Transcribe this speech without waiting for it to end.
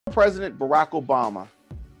President Barack Obama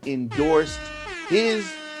endorsed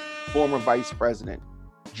his former Vice President,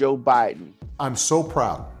 Joe Biden. I'm so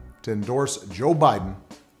proud to endorse Joe Biden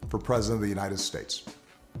for President of the United States.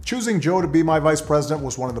 Choosing Joe to be my Vice President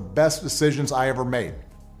was one of the best decisions I ever made,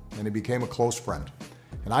 and he became a close friend.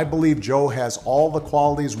 And I believe Joe has all the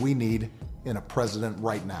qualities we need in a president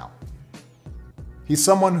right now. He's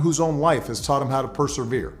someone whose own life has taught him how to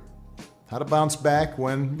persevere, how to bounce back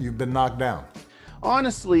when you've been knocked down.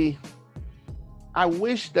 Honestly, I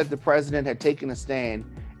wish that the president had taken a stand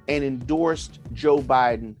and endorsed Joe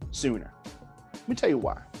Biden sooner. Let me tell you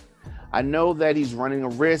why. I know that he's running a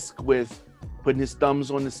risk with putting his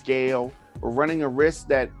thumbs on the scale, or running a risk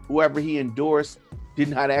that whoever he endorsed did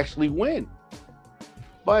not actually win.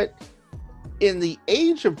 But in the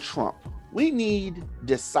age of Trump, we need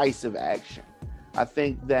decisive action. I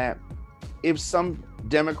think that if some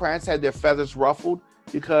Democrats had their feathers ruffled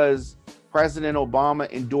because President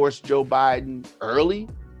Obama endorsed Joe Biden early,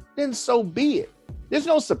 then so be it. There's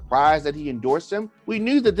no surprise that he endorsed him. We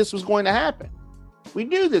knew that this was going to happen.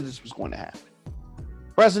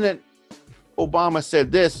 President Obama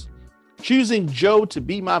said this: choosing Joe to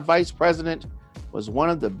be my vice president was one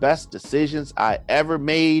of the best decisions I ever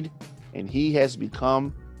made, and he has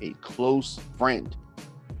become a close friend.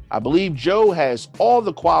 I believe Joe has all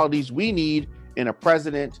the qualities we need in a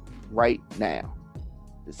president right now.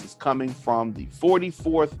 This is coming from the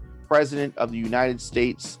 44th President of the United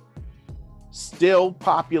States, still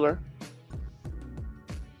popular,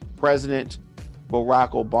 President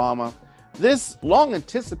Barack Obama. This long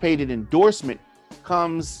anticipated endorsement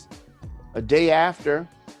comes a day after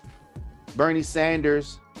Bernie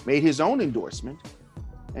Sanders made his own endorsement,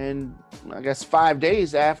 and I guess 5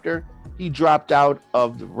 days after he dropped out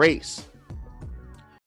of the race.